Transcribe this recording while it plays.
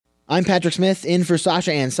I'm Patrick Smith, in for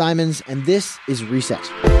Sasha Ann Simons, and this is Reset.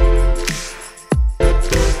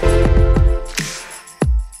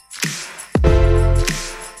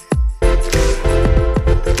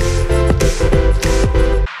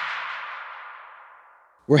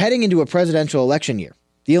 We're heading into a presidential election year.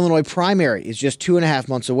 The Illinois primary is just 2.5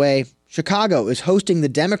 months away. Chicago is hosting the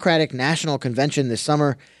Democratic National Convention this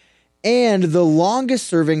summer. And the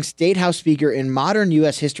longest-serving state house speaker in modern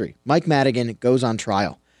U.S. history, Mike Madigan, goes on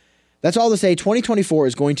trial. That's all to say 2024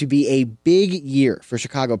 is going to be a big year for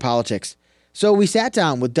Chicago politics. So we sat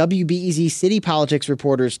down with WBEZ city politics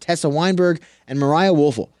reporters Tessa Weinberg and Mariah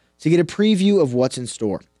Woelfel to get a preview of what's in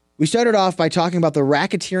store. We started off by talking about the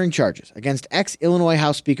racketeering charges against ex-Illinois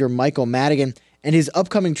House Speaker Michael Madigan and his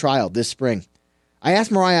upcoming trial this spring. I asked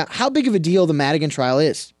Mariah how big of a deal the Madigan trial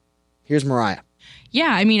is. Here's Mariah. Yeah,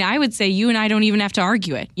 I mean, I would say you and I don't even have to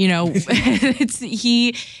argue it. You know, it's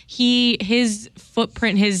his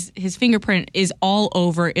footprint, his fingerprint is all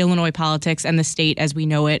over Illinois politics and the state as we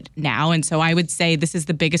know it now. And so I would say this is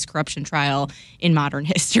the biggest corruption trial in modern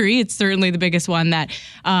history. It's certainly the biggest one that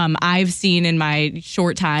I've seen in my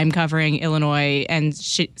short time covering Illinois and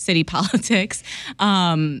city politics.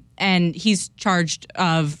 And he's charged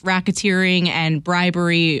of racketeering and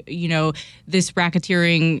bribery. You know, this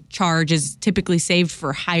racketeering charge is typically saved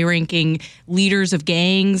for high-ranking leaders of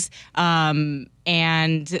gangs.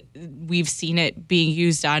 And we've seen it being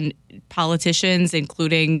used on politicians,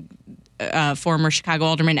 including former Chicago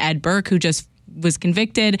Alderman Ed Burke, who just was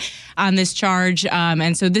convicted on this charge.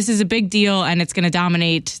 And so this is a big deal, and it's going to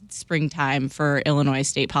dominate springtime for Illinois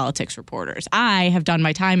state politics reporters. I have done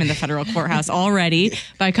my time in the federal courthouse already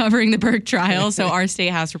by covering the Burke trial, so our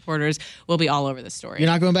state house reporters will be all over the story. You're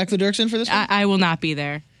not going back to the Dirksen for this one? I will not be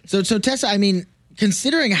there. So Tessa, I mean,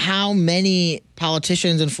 considering how many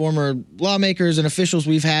politicians and former lawmakers and officials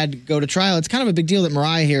we've had go to trial, it's kind of a big deal that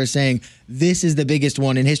Mariah here is saying this is the biggest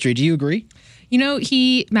one in history. Do you agree? You know,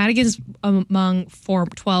 Madigan's among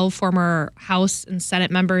 12 former House and Senate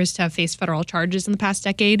members to have faced federal charges in the past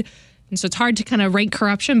decade. And so it's hard to kind of rank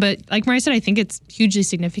corruption. But like Mariah said, I think it's hugely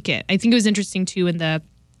significant. I think it was interesting, too, in the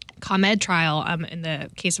ComEd trial, in the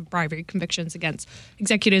case of bribery convictions against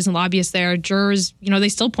executives and lobbyists there, jurors, you know, they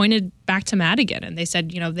still pointed back to Madigan. And they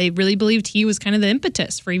said, you know, they really believed he was kind of the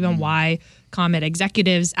impetus for even why ComEd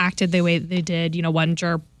executives acted the way they did. You know, one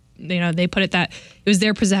juror, you know, they put it that it was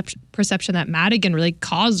their perception that Madigan really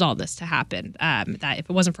caused all this to happen, that if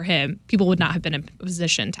it wasn't for him, people would not have been in a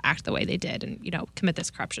position to act the way they did and, you know, commit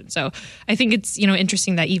this corruption. So I think it's, you know,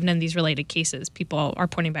 interesting that even in these related cases, people are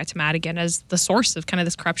pointing back to Madigan as the source of kind of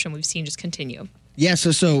this corruption we've seen just continue. Yeah,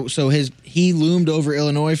 so he loomed over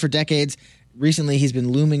Illinois for decades. Recently, he's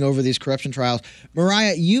been looming over these corruption trials.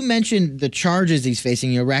 Mariah, you mentioned the charges he's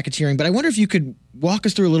facing, you know, racketeering, but I wonder if you could walk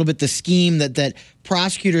us through a little bit the scheme that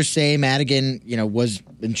prosecutors say Madigan, you know, was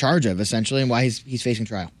in charge of, essentially, and why he's facing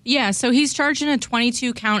trial. Yeah, so he's charged in a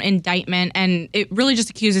 22-count indictment, and it really just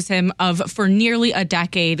accuses him of, for nearly a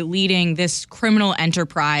decade, leading this criminal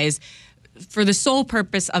enterprise for the sole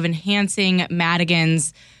purpose of enhancing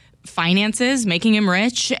Madigan's finances, making him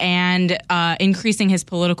rich, and increasing his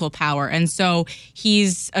political power. And so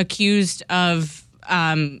he's accused of,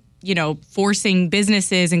 you know, forcing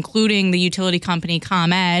businesses, including the utility company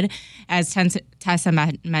ComEd, as Tessa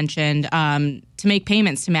mentioned, to make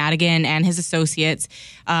payments to Madigan and his associates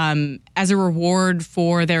as a reward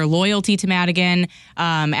for their loyalty to Madigan,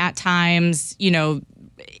 at times, you know,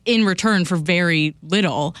 in return for very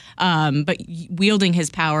little, but wielding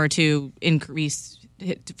his power to increase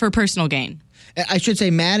for personal gain. I should say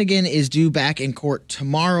Madigan is due back in court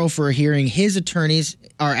tomorrow for a hearing. His attorneys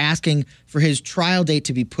are asking for his trial date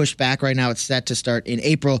to be pushed back. Right now it's set to start in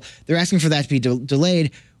April. They're asking for that to be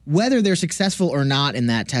delayed. Whether they're successful or not in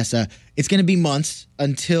that, Tessa, it's going to be months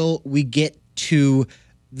until we get to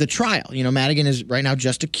the trial. You know, Madigan is right now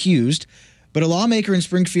just accused. But a lawmaker in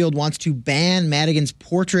Springfield wants to ban Madigan's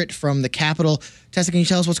portrait from the Capitol. Tessa, can you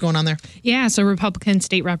tell us what's going on there? Yeah, so Republican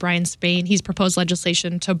State Rep Ryan Spain, he's proposed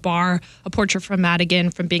legislation to bar a portrait from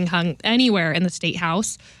Madigan from being hung anywhere in the State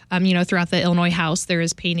House. You know, throughout the Illinois House, there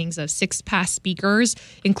is paintings of 6 past speakers,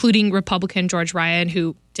 including Republican George Ryan,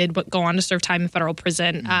 who did go on to serve time in federal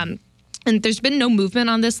prison. And there's been no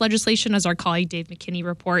movement on this legislation, as our colleague Dave McKinney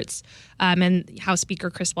reports. And House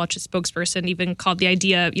Speaker Chris Welch's spokesperson even called the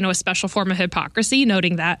idea, you know, a special form of hypocrisy,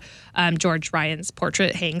 noting that George Ryan's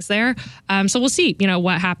portrait hangs there. So we'll see, you know,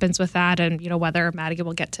 what happens with that and, you know, whether Madigan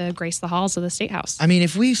will get to grace the halls of the State House. I mean,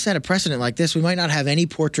 if we set a precedent like this, we might not have any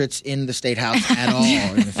portraits in the State House at all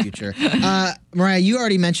in the future. Mariah, you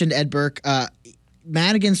already mentioned Ed Burke.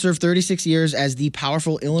 Madigan served 36 years as the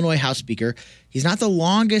powerful Illinois House Speaker. He's not the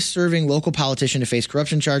longest-serving local politician to face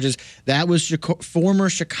corruption charges. That was former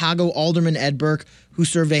Chicago Alderman Ed Burke, who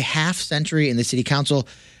served a half-century in the city council.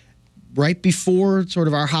 Right before sort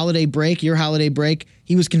of our holiday break, your holiday break,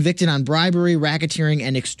 he was convicted on bribery, racketeering,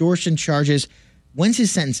 and extortion charges. When's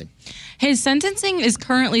his sentencing? His sentencing is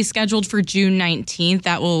currently scheduled for June 19th.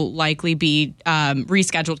 That will likely be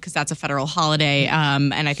rescheduled because that's a federal holiday,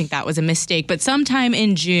 and I think that was a mistake. But sometime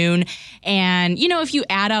in June, and if you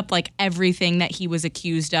add up like everything that he was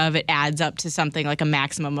accused of, it adds up to something like a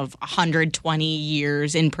maximum of 120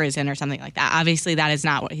 years in prison or something like that. Obviously, that is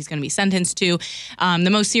not what he's going to be sentenced to. The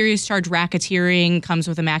most serious charge, racketeering, comes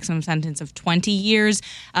with a maximum sentence of 20 years.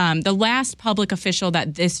 The last public official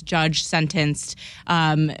that this judge sentenced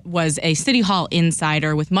was a City Hall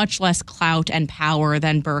insider with much less clout and power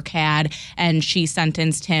than Burke had, and she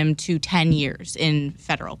sentenced him to 10 years in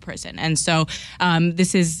federal prison. And so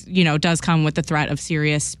this is, does come with the threat of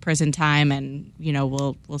serious prison time, and,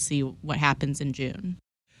 we'll see what happens in June.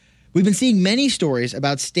 We've been seeing many stories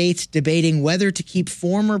about states debating whether to keep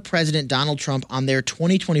former President Donald Trump on their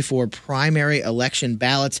 2024 primary election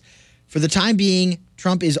ballots. For the time being,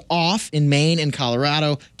 Trump is off in Maine and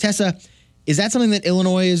Colorado. Tessa, is that something that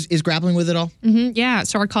Illinois is grappling with at all? Mm-hmm, yeah.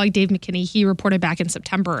 So our colleague Dave McKinney, he reported back in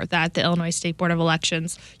September that the Illinois State Board of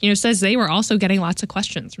Elections, says they were also getting lots of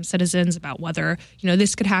questions from citizens about whether,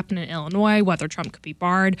 this could happen in Illinois, whether Trump could be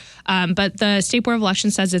barred. But the State Board of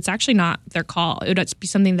Elections says it's actually not their call. It would be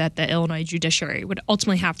something that the Illinois judiciary would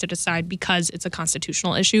ultimately have to decide because it's a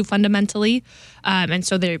constitutional issue fundamentally. And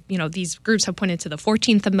so these groups have pointed to the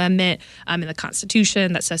 14th Amendment in the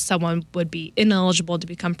Constitution that says someone would be ineligible to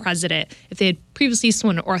become president if they had previously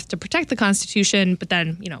sworn an oath to protect the Constitution, but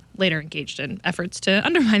then, later engaged in efforts to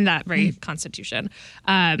undermine that very Constitution.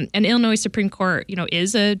 And Illinois Supreme Court,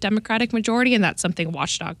 is a Democratic majority, and that's something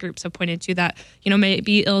watchdog groups have pointed to that,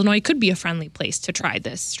 maybe Illinois could be a friendly place to try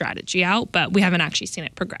this strategy out, but we haven't actually seen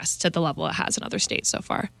it progress to the level it has in other states so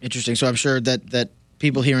far. Interesting. So I'm sure that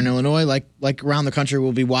people here in Illinois, like around the country,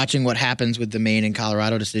 will be watching what happens with the Maine and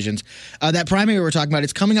Colorado decisions. That primary we're talking about,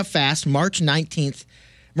 it's coming up fast, March 19th.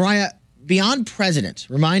 Mariah, beyond president,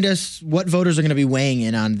 remind us what voters are going to be weighing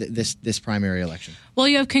in on this primary election. Well,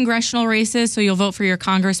 you have congressional races, so you'll vote for your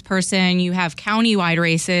congressperson. You have county-wide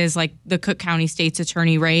races, like the Cook County State's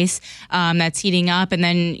Attorney race that's heating up. And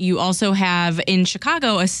then you also have, in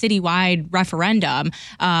Chicago, a citywide referendum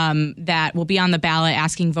that will be on the ballot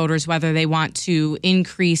asking voters whether they want to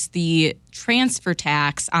increase the transfer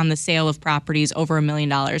tax on the sale of properties over $1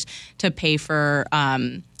 million to pay for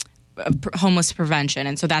homeless prevention.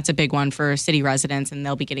 And so that's a big one for city residents, and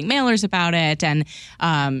they'll be getting mailers about it and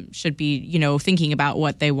should be, thinking about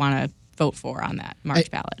what they want to vote for on that March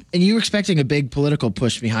ballot. And you're expecting a big political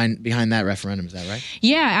push behind that referendum, is that right?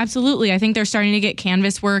 Yeah, absolutely. I think they're starting to get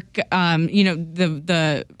canvas work.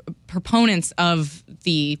 The proponents of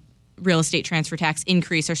the real estate transfer tax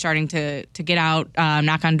increase are starting to get out,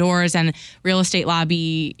 knock on doors, and real estate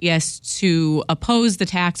lobbyists who oppose the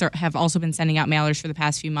tax have also been sending out mailers for the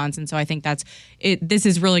past few months. And so I think this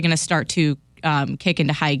is really going to start to kick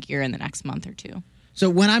into high gear in the next month or two. So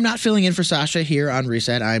when I'm not filling in for Sasha here on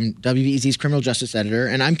Reset, I'm WBEZ's criminal justice editor,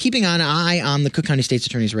 and I'm keeping an eye on the Cook County State's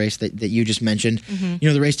Attorney's race that you just mentioned. Mm-hmm.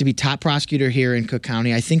 The race to be top prosecutor here in Cook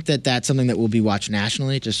County. I think that's something that will be watched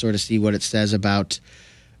nationally to sort of see what it says about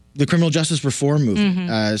the criminal justice reform movement.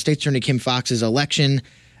 Mm-hmm. State Attorney Kim Foxx's election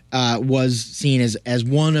was seen as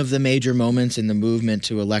one of the major moments in the movement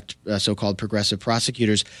to elect so-called progressive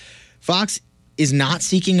prosecutors. Foxx is not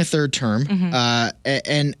seeking a third term,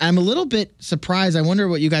 and I'm a little bit surprised. I wonder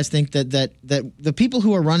what you guys think that the people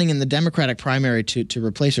who are running in the Democratic primary to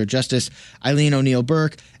replace her, Justice Eileen O'Neill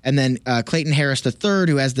Burke, and then Clayton Harris III,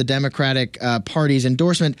 who has the Democratic Party's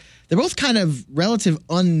endorsement, they're both kind of relative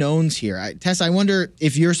unknowns here. Tess, I wonder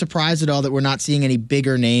if you're surprised at all that we're not seeing any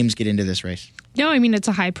bigger names get into this race. No, I mean, it's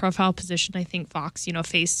a high-profile position. I think Foxx,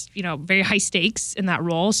 faced, very high stakes in that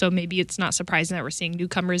role. So maybe it's not surprising that we're seeing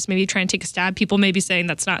newcomers maybe try and take a stab. People may be saying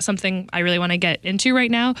that's not something I really want to get into right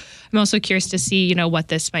now. I'm also curious to see, what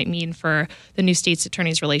this might mean for the new state's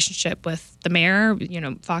attorney's relationship with the mayor.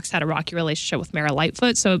 Foxx had a rocky relationship with Mayor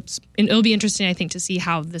Lightfoot. So it'll be interesting, I think, to see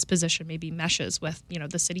how this position maybe meshes with,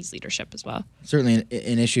 the city's leadership as well. Certainly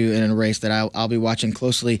an issue and a race that I'll be watching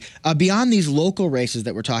closely. Beyond these local races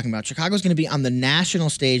that we're talking about, Chicago's going to be on the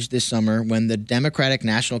national stage this summer when the Democratic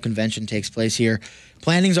National Convention takes place here.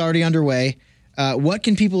 Planning's already underway. What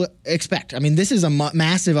can people expect? I mean, this is a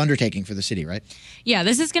massive undertaking for the city, right? Yeah,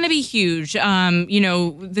 this is going to be huge.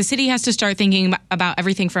 The city has to start thinking about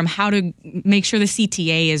everything from how to make sure the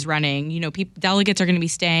CTA is running. Delegates are going to be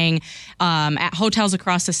staying at hotels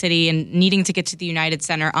across the city and needing to get to the United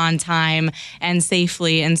Center on time and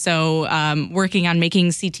safely. And so working on making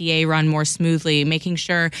CTA run more smoothly, making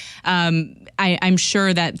sure I'm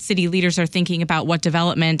sure that city leaders are thinking about what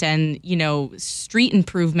development and, street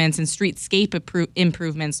improvements and streetscape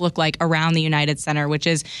improvements look like around the United Center, which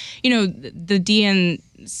is, the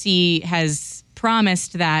DNC has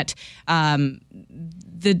promised that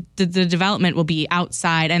the development will be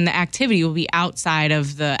outside and the activity will be outside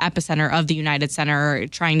of the epicenter of the United Center,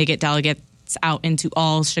 trying to get delegates out into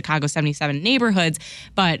all Chicago 77 neighborhoods.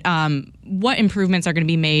 But what improvements are going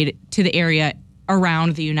to be made to the area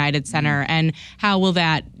around the United Center, and how will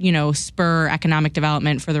that, spur economic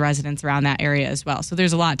development for the residents around that area as well? So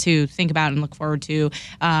there's a lot to think about and look forward to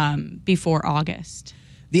before August.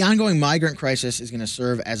 The ongoing migrant crisis is going to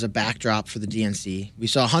serve as a backdrop for the DNC. We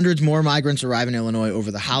saw hundreds more migrants arrive in Illinois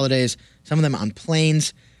over the holidays, some of them on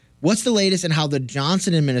planes. What's the latest in how the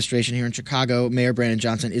Johnson administration here in Chicago, Mayor Brandon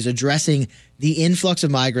Johnson, is addressing the influx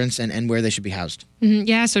of migrants and where they should be housed?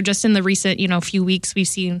 Yeah, so just in the recent, few weeks, we've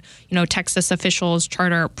seen, Texas officials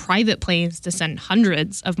charter private planes to send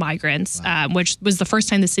hundreds of migrants, wow. Which was the first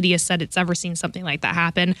time the city has said it's ever seen something like that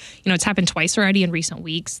happen. It's happened twice already in recent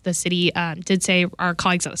weeks. The city did say, our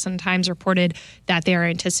colleagues at the Sun-Times reported that they are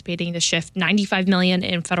anticipating to shift $95 million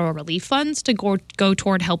in federal relief funds to go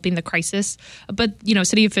toward helping the crisis. But,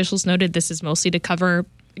 city officials noted this is mostly to cover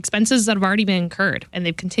expenses that have already been incurred, and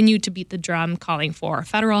they've continued to beat the drum calling for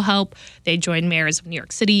federal help. They joined mayors of New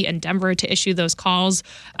York City and Denver to issue those calls.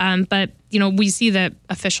 But we see that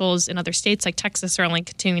officials in other states like Texas are only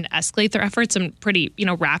continuing to escalate their efforts and pretty,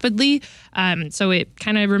 rapidly. So it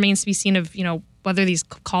kind of remains to be seen of, whether these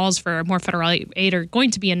calls for more federal aid are going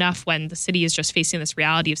to be enough when the city is just facing this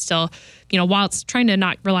reality of still, while it's trying to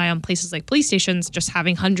not rely on places like police stations, just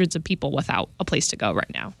having hundreds of people without a place to go right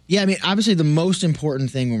now. Yeah, I mean, obviously the most important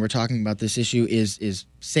thing when we're talking about this issue is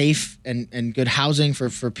safe and good housing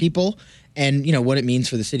for people and, what it means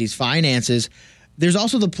for the city's finances. There's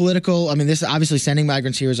also the political, this obviously sending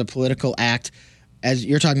migrants here is a political act. As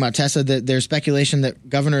you're talking about, Tessa, there's speculation that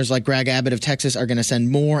governors like Greg Abbott of Texas are going to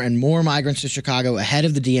send more and more migrants to Chicago ahead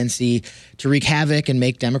of the DNC to wreak havoc and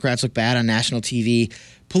make Democrats look bad on national TV.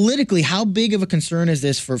 Politically, how big of a concern is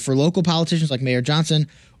this for local politicians like Mayor Johnson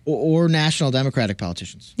or national Democratic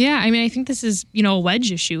politicians? Yeah, I think this is, a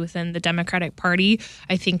wedge issue within the Democratic Party.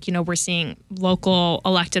 I think, we're seeing local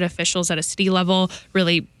elected officials at a city level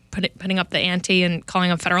really putting up the ante and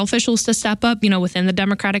calling on federal officials to step up, within the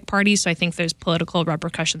Democratic Party. So I think there's political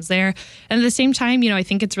repercussions there. And at the same time, I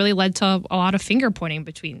think it's really led to a lot of finger pointing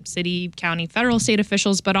between city, county, federal, state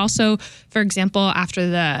officials, but also, for example, after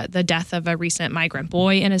the death of a recent migrant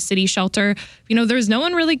boy in a city shelter, there's no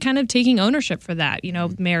one really kind of taking ownership for that.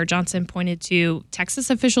 Mayor Johnson pointed to Texas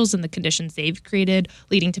officials and the conditions they've created,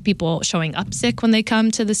 leading to people showing up sick when they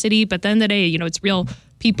come to the city. But then the day, it's real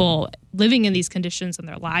people living in these conditions in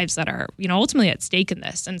their lives that are, ultimately at stake in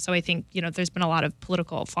this. And so I think, there's been a lot of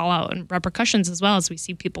political fallout and repercussions as well as we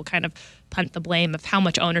see people kind of punt the blame of how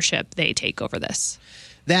much ownership they take over this.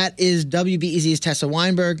 That is WBEZ's Tessa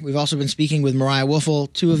Weinberg. We've also been speaking with Mariah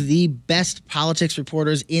Woelfel, two of the best politics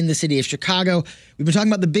reporters in the city of Chicago. We've been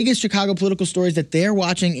talking about the biggest Chicago political stories that they're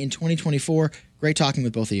watching in 2024. Great talking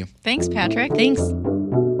with both of you. Thanks, Patrick. Thanks.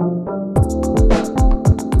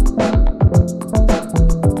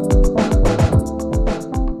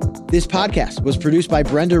 This podcast was produced by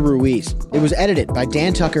Brenda Ruiz. It was edited by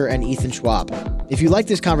Dan Tucker and Ethan Schwab. If you like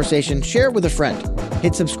this conversation, share it with a friend.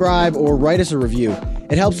 Hit subscribe or write us a review.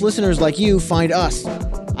 It helps listeners like you find us.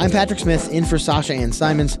 I'm Patrick Smith, in for Sasha Ann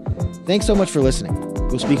Simons. Thanks so much for listening.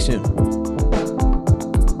 We'll speak soon.